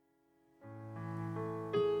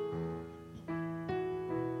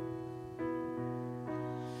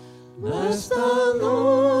Bless the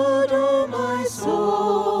Lord, O my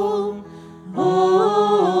soul,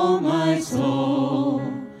 O my soul,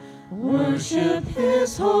 worship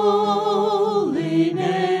his holy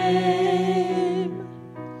name.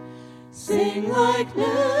 Sing like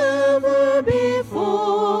never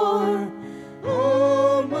before,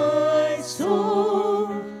 O my soul,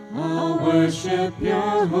 I'll worship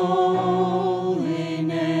your holy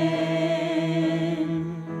name.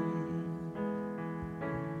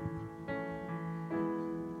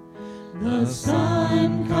 The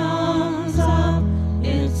sun comes up,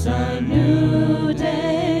 it's a new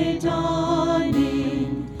day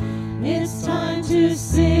dawning. It's time to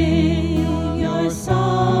sing your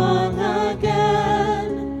song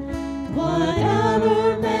again.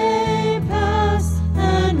 Whatever may pass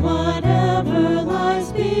and whatever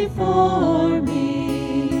lies before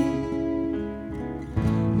me,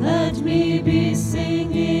 let me be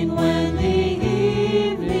singing when the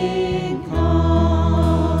evening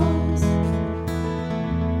comes.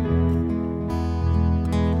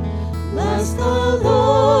 Bless the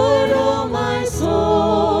Lord, O my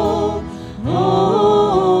soul,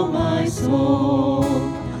 O my soul,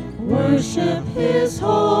 worship his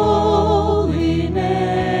holy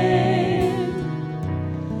name.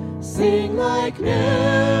 Sing like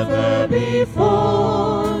never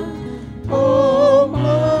before, O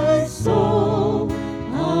my soul,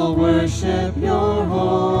 I'll worship your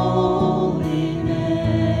holy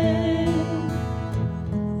name.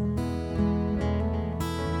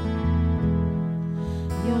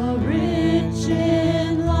 You're rich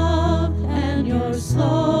in love and you're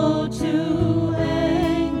slow to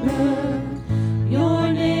anger.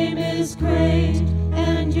 Your name is great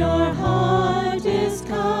and your heart is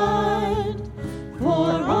kind.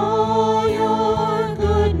 For all your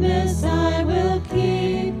goodness I will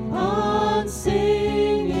keep on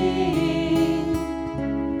singing.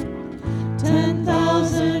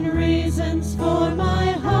 10,000 reasons for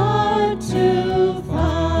my heart to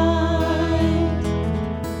find.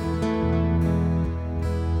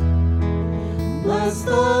 Bless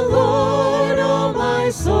the Lord, O my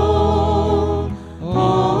soul,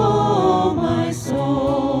 O my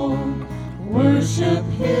soul, worship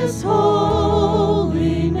his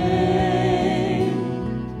holy name.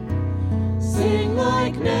 Sing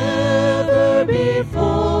like never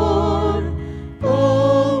before,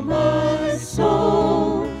 O my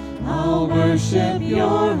soul, I'll worship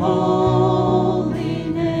your holy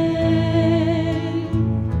name.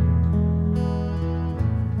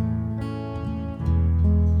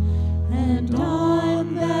 And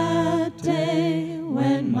on that day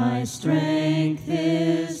when my strength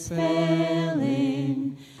is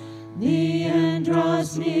failing, the end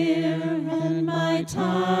draws near and my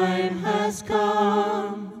time has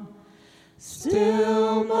come,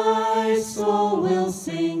 still my soul will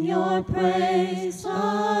sing your praise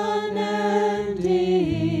unending.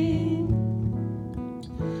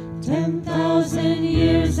 10,000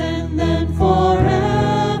 years and then forevermore.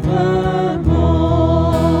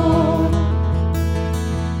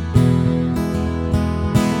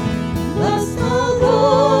 Bless the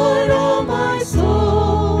Lord, O my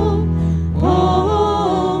soul,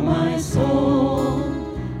 O my soul,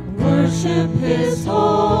 worship his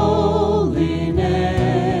holy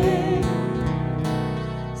name.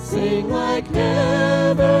 Sing like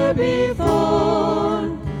never before,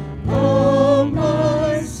 O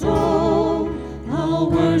my soul, I'll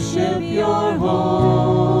worship your holy name.